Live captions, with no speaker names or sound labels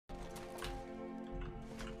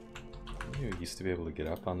you used to be able to get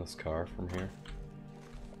up on this car from here?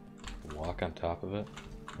 Walk on top of it?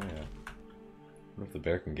 Oh yeah. What if the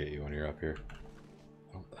bear can get you when you're up here?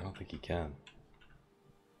 I don't think he can.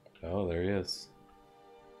 Oh, there he is.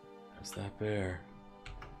 There's that bear.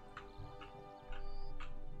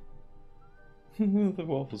 The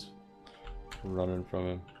wolf is running from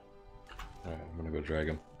him. Alright, I'm gonna go drag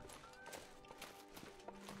him.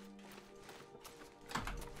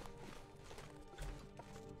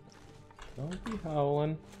 Don't be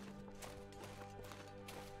howling.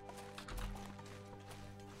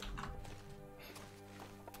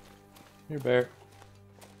 Here, bear.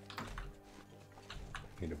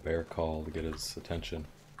 Need a bear call to get his attention.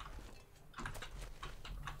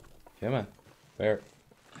 Come on, bear.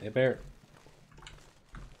 Hey, bear.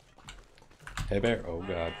 Hey, bear. Oh,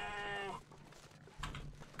 God.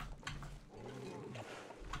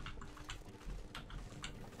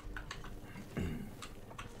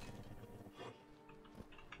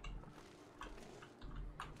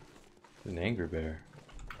 An angry bear.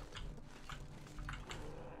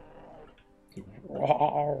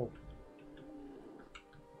 Wow.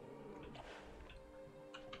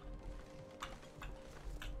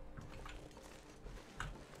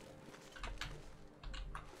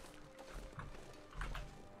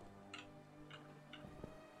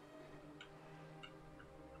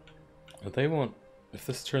 But they won't. If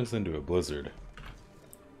this turns into a blizzard,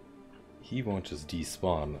 he won't just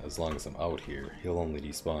despawn as long as I'm out here. He'll only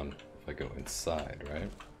despawn if I go inside,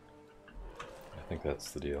 right? I think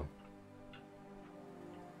that's the deal.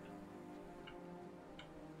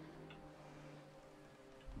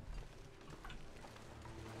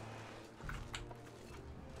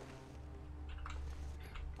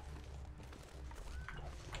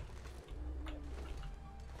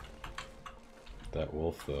 That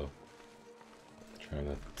wolf, though, trying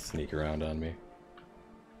to sneak around on me.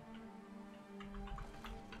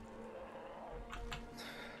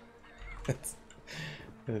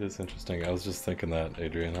 It is interesting. I was just thinking that,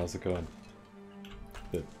 Adrian. How's it going?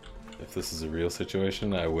 That if this is a real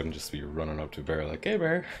situation, I wouldn't just be running up to a bear like, "Hey,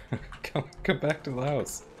 bear, come back to the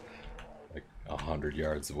house," like 100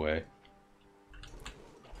 yards away.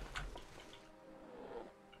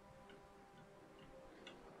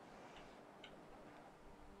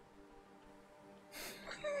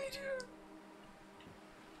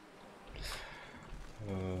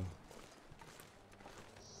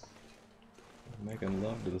 Making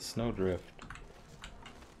love to the snowdrift.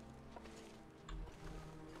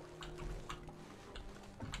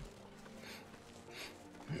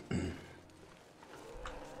 Ooh,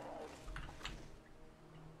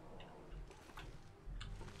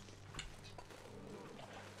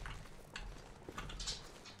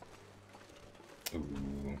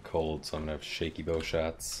 I'm cold, so I'm gonna have shaky bow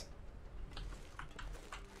shots.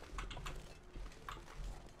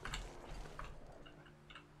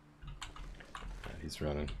 He's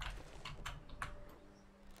running.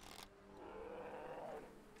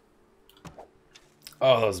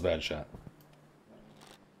 Oh, that was a bad shot.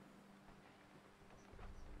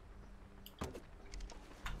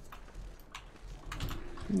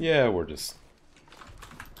 Yeah, we're just...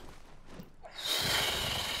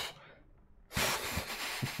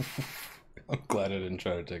 I'm glad I didn't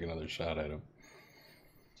try to take another shot at him.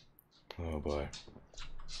 Oh boy.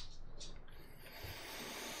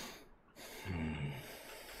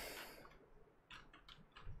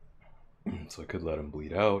 So I could let him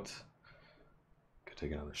bleed out. Could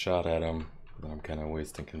take another shot at him, but then I'm kind of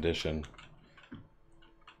wasting condition.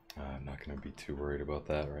 I'm not going to be too worried about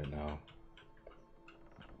that right now.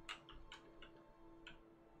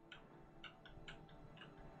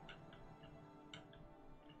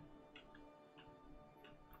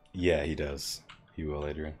 Yeah, he does. He will,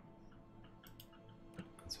 Adrian.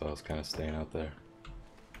 That's why I was kind of staying out there.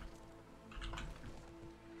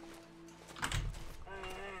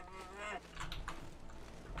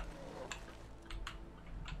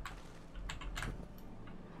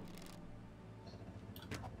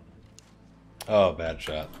 Oh, bad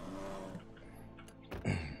shot.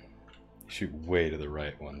 You shoot way to the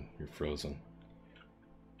right when you're frozen.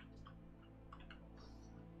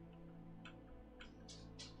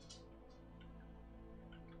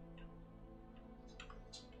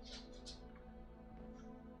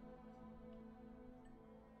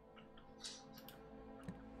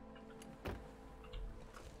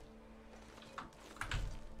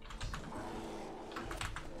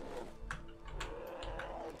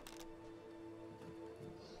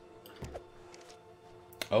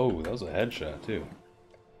 Oh, that was a headshot too.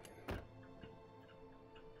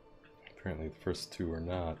 Apparently the first two are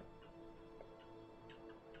not.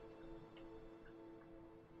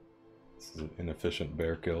 This is an inefficient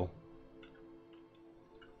bear kill.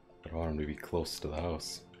 I don't want him to be close to the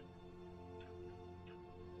house.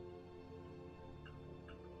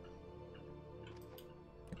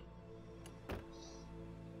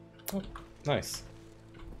 Oh, nice.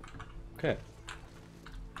 Okay.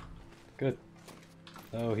 Good.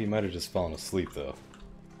 Oh, he might have just fallen asleep, though.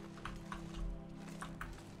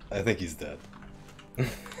 I think he's dead.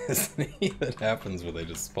 Isn't he? That happens where they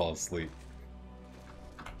just fall asleep.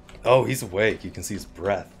 Oh, he's awake. You can see his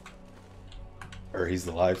breath. Or he's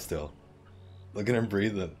alive still. Look at him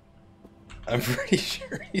breathing. I'm pretty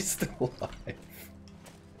sure he's still alive.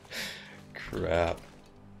 Crap.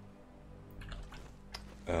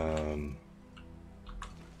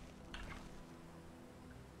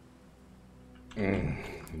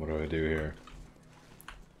 What do I do here?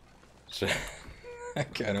 I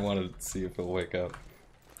kind of wanted to see if he'll wake up.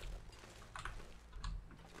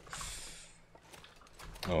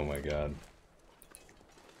 Oh my god.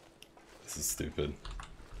 This is stupid.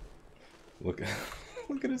 Look,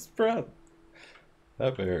 look at his breath.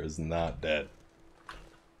 That bear is not dead.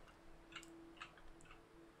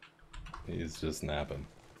 He's just napping.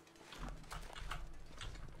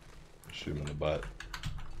 Shoot him in the butt.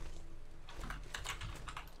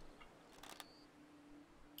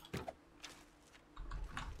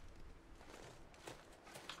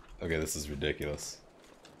 Okay, this is ridiculous.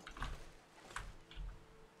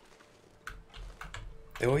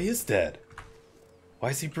 Oh, he is dead.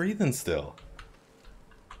 Why is he breathing still?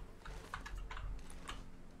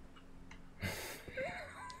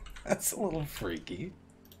 That's a little freaky.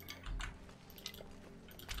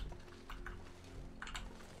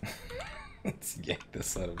 Let's yank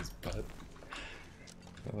this out of his butt.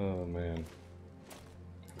 Oh man.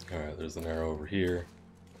 Alright, there's an arrow over here.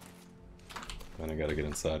 Then I gotta get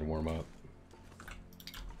inside and warm up.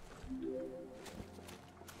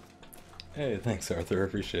 Hey, thanks Arthur, I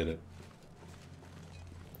appreciate it.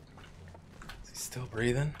 Is he still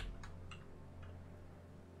breathing?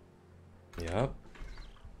 Yep.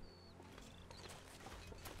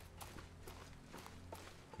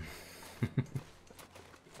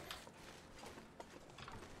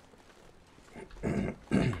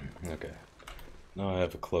 Okay. Now I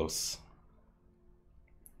have a close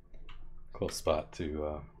spot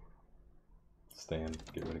to stand,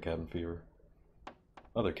 get rid of cabin fever.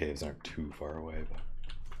 Other caves aren't too far away, but...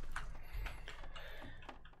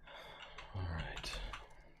 Alright.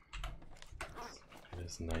 It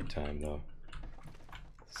is nighttime though.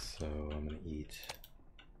 So I'm gonna eat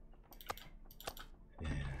and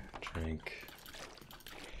drink,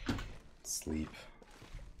 sleep,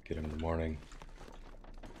 get him in the morning.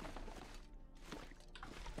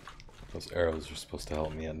 Those arrows are supposed to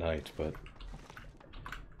help me at night, but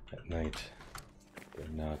at night they're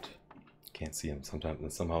not. Can't see them. Sometimes in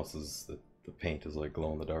some houses the paint is like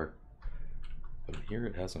glow in the dark, but here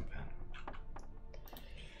it hasn't been.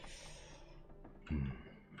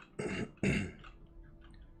 Alright,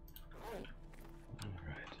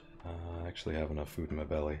 I actually have enough food in my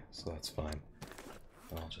belly, so that's fine.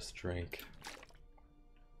 I'll just drink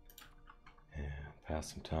and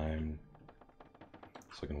pass some time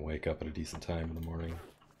so I can wake up at a decent time in the morning.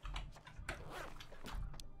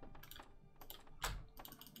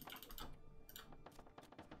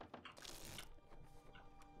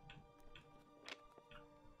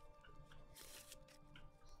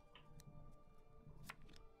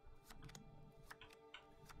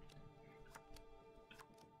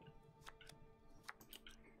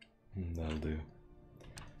 That'll do.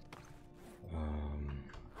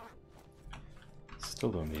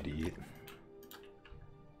 Still don't need to eat.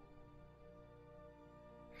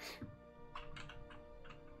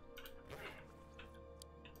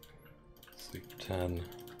 Sleep 10.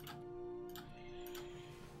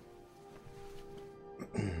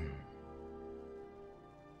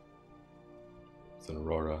 It's an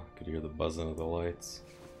aurora. Could hear the buzzing of the lights.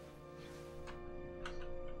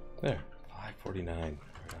 There, 5:49.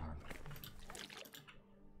 Right on.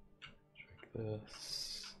 Drink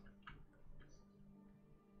this.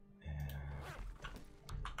 And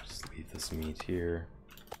just leave this meat here.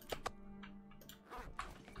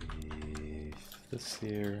 Leave this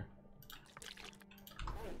here.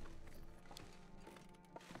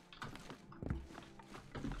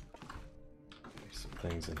 Leave some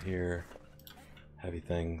things in here. Heavy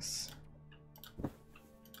things.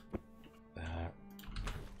 That.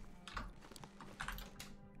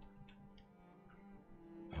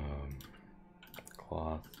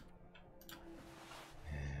 Cloth.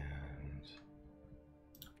 And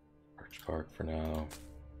birch bark for now.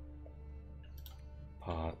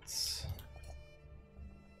 Pots.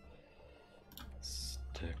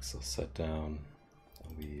 Stick. So set down.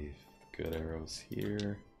 I'll leave good arrows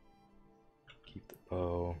here. Keep the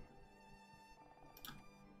bow.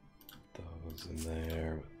 Those in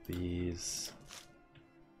there with these.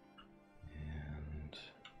 And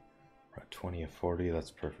we're at 20 of 40,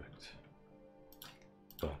 that's perfect.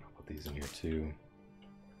 But I'll put these in here too.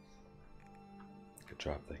 Could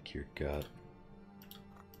drop that cured gut.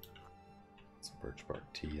 Some birch bark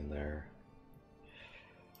tea in there.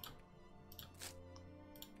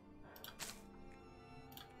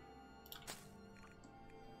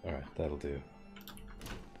 Alright, that'll do.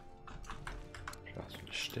 Drop some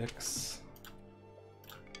sticks.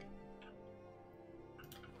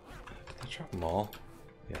 Did I drop them all?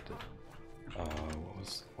 Yeah, I did. What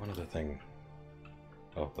was one other thing?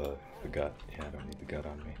 Oh, the gut. Yeah, I don't need the gut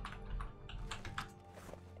on me.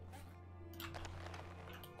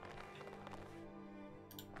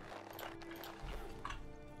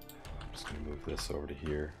 I'm just gonna move this over to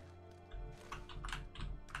here.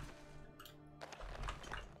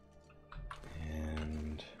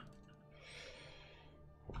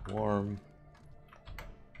 Warm.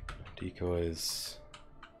 Decoys.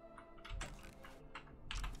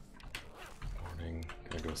 Morning.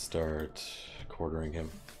 Gonna go start quartering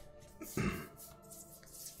him.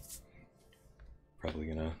 Probably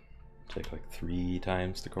gonna take like 3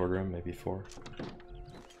 times to quarter him, maybe 4.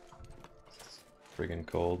 It's friggin'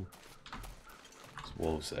 cold. There's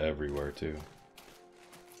wolves everywhere too.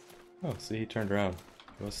 Oh, see, he turned around.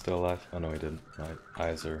 He was still alive. Oh no, he didn't. My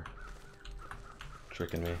eyes are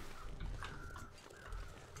tricking me.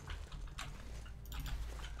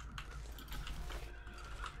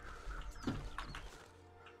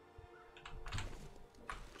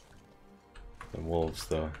 The wolves,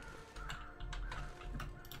 though.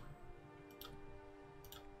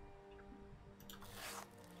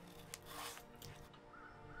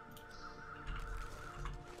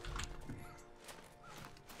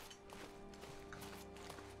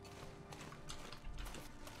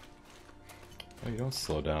 Oh, you don't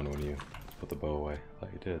slow down when you put the bow away. I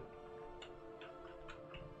thought you did.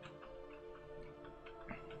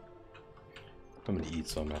 I'm gonna eat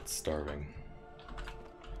so I'm not starving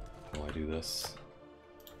while I do this.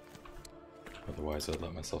 Otherwise I'd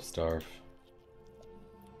let myself starve.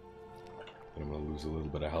 And I'm gonna lose a little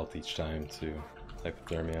bit of health each time to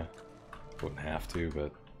hypothermia. Wouldn't have to,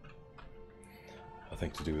 but I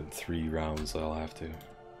think to do it in 3 rounds I'll have to.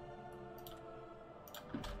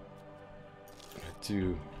 I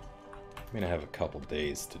mean, I have a couple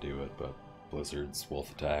days to do it, but blizzards, wolf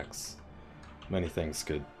attacks, many things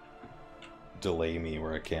could delay me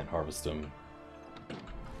where I can't harvest them.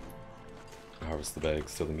 Harvest the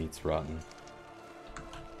bags till the meat's rotten.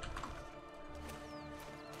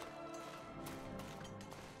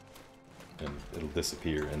 And it'll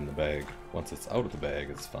disappear in the bag. Once it's out of the bag,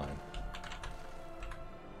 it's fine.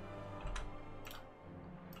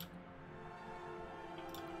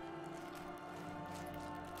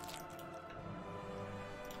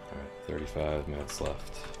 Alright, 35 minutes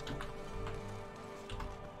left.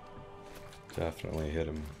 Definitely hit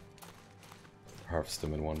him. Harvest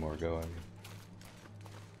him in one more go, I mean.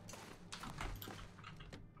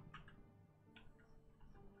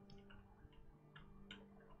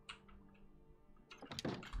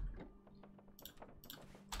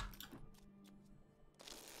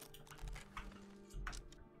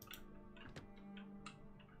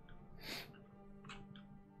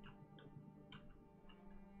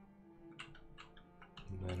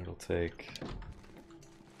 And then it'll take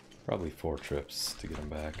probably 4 trips to get him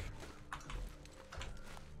back.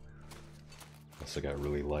 Unless I got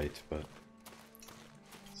really light, but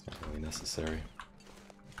it's not really necessary.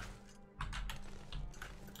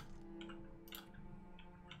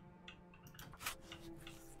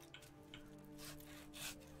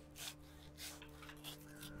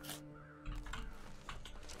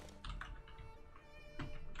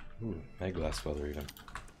 Ooh, egg glass feather even.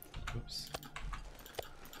 Oops.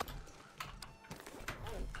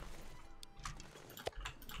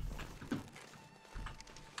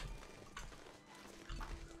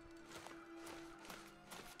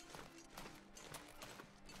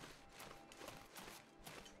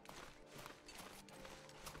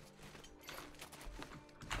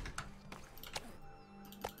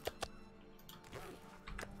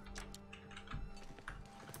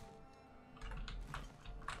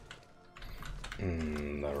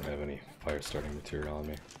 I don't have any fire starting material on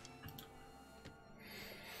me.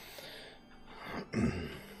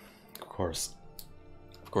 Of course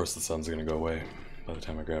the sun's gonna go away by the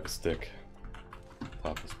time I grab a stick.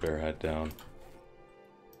 Plop this bear head down.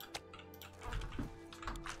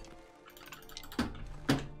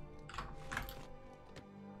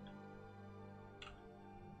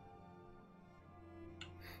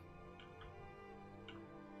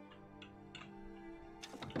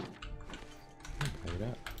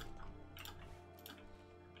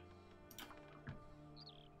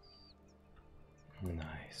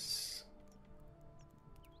 Nice.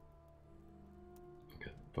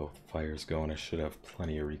 Get both fires going. I should have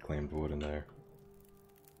plenty of reclaimed wood in there.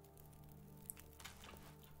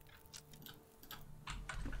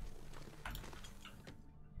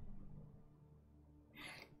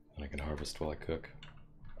 And I can harvest while I cook.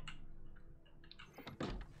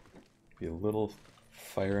 Be a little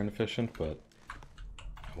fire inefficient, but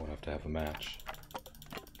I won't have to have a match.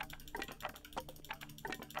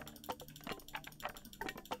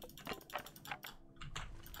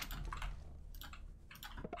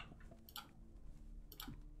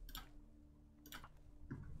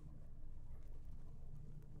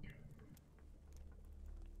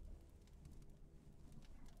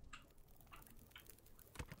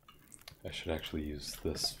 I should actually use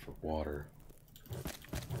this for water.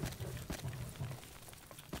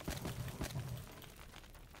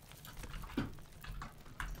 I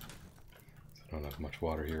don't have much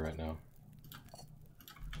water here right now.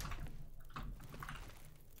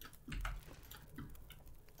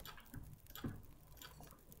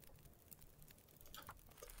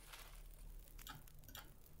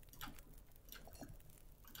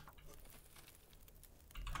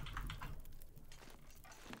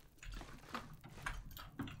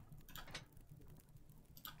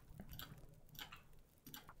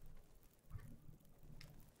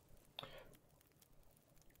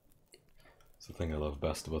 It's the thing I love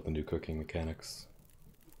best about the new cooking mechanics.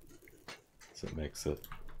 Is it makes it,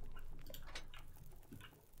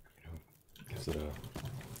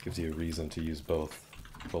 gives you a reason to use both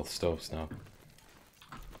stoves now.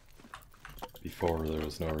 Before there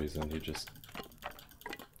was no reason, you just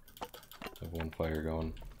have one fire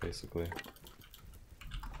going, basically.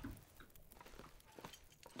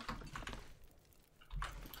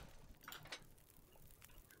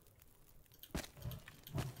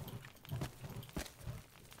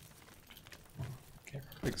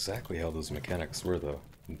 Exactly how those mechanics were, though.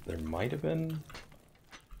 There might have been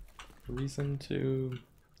a reason to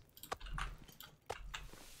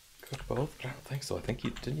cook both, but I don't think so. I think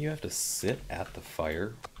didn't you have to sit at the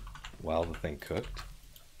fire while the thing cooked?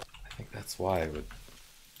 I think that's why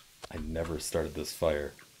I never started this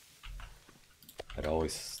fire. I'd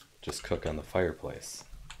always just cook on the fireplace.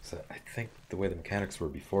 So I think the way the mechanics were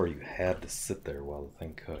before, you had to sit there while the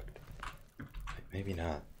thing cooked. Maybe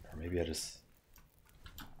not, or maybe I just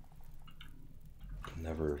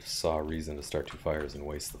never saw a reason to start two fires and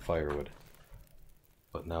waste the firewood.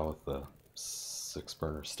 But now with the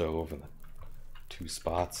 6-burner stove and the 2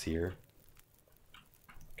 spots here,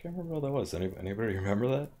 I can't remember what that was. Anybody remember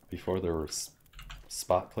that? Before there were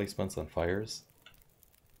spot placements on fires?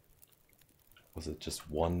 Was it just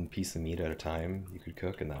one piece of meat at a time you could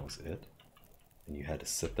cook and that was it? And you had to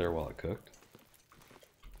sit there while it cooked?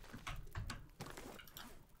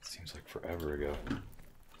 Seems like forever ago.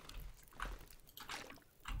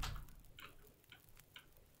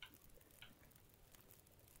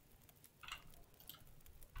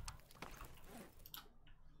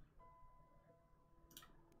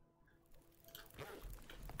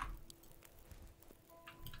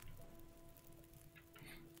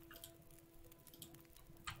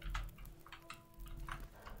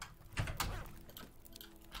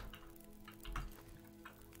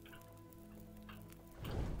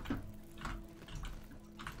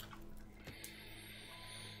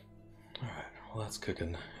 Well, that's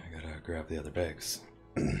cooking. I gotta grab the other bags.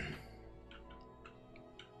 I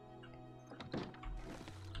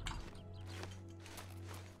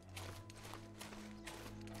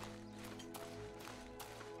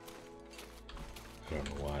don't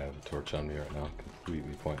know why I have a torch on me right now.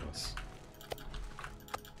 Completely pointless.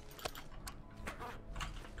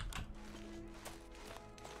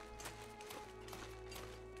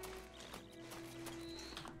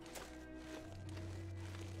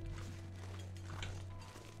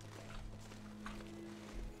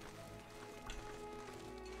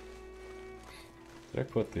 Did I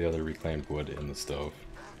put the other reclaimed wood in the stove?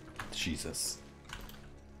 Jesus.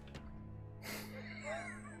 It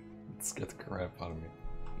scared the crap out of me.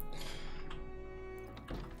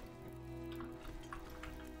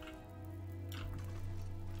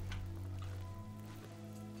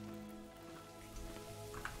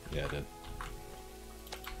 Yeah, I did.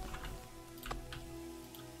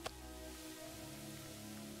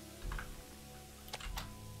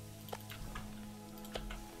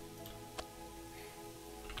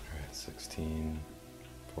 Alright, 16,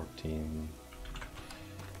 14.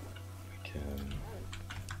 We can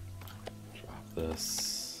drop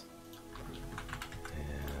this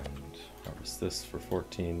and harvest this for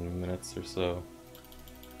 14 minutes or so.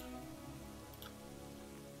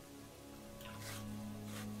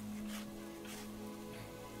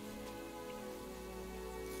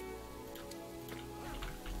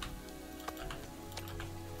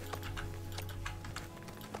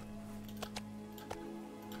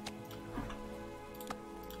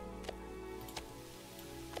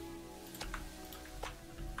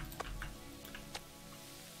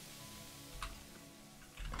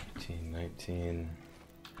 19.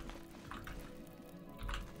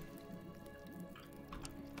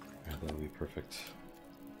 Alright, that'll be perfect.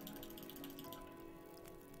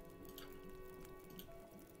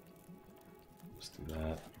 Just do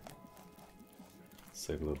that.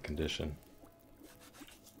 Save a little condition.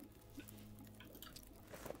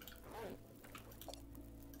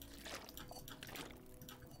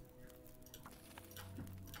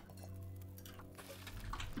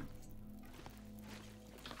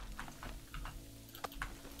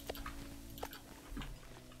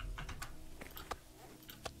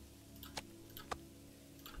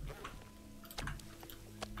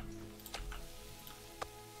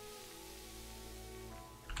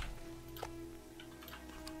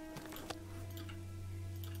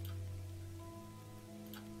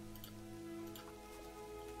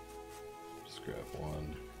 Grab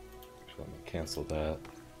one. Let me cancel that.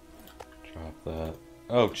 Drop that.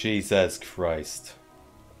 Oh, Jesus Christ.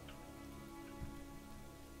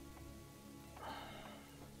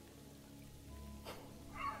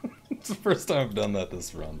 It's the first time I've done that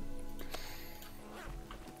this run.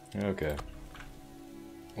 Okay.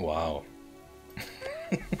 Wow.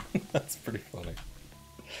 That's pretty funny.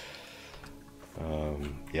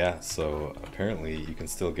 Yeah, so apparently you can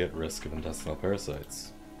still get risk of intestinal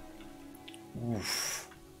parasites. Oof.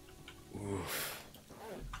 Oof.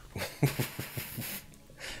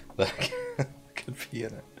 That could be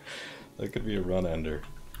in it. That could be a run ender.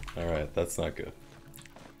 Alright, that's not good.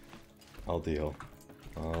 I'll deal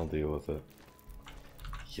with it.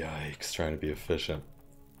 Yikes, trying to be efficient.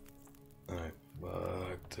 I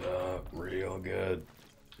fucked up real good.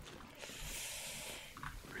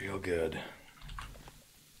 Real good.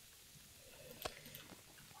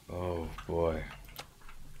 Oh boy.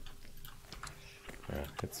 Yeah,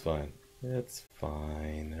 it's fine. It's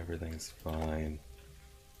fine. Everything's fine.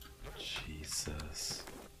 Jesus.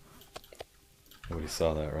 Nobody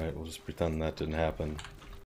saw that, right? We'll just pretend that didn't happen.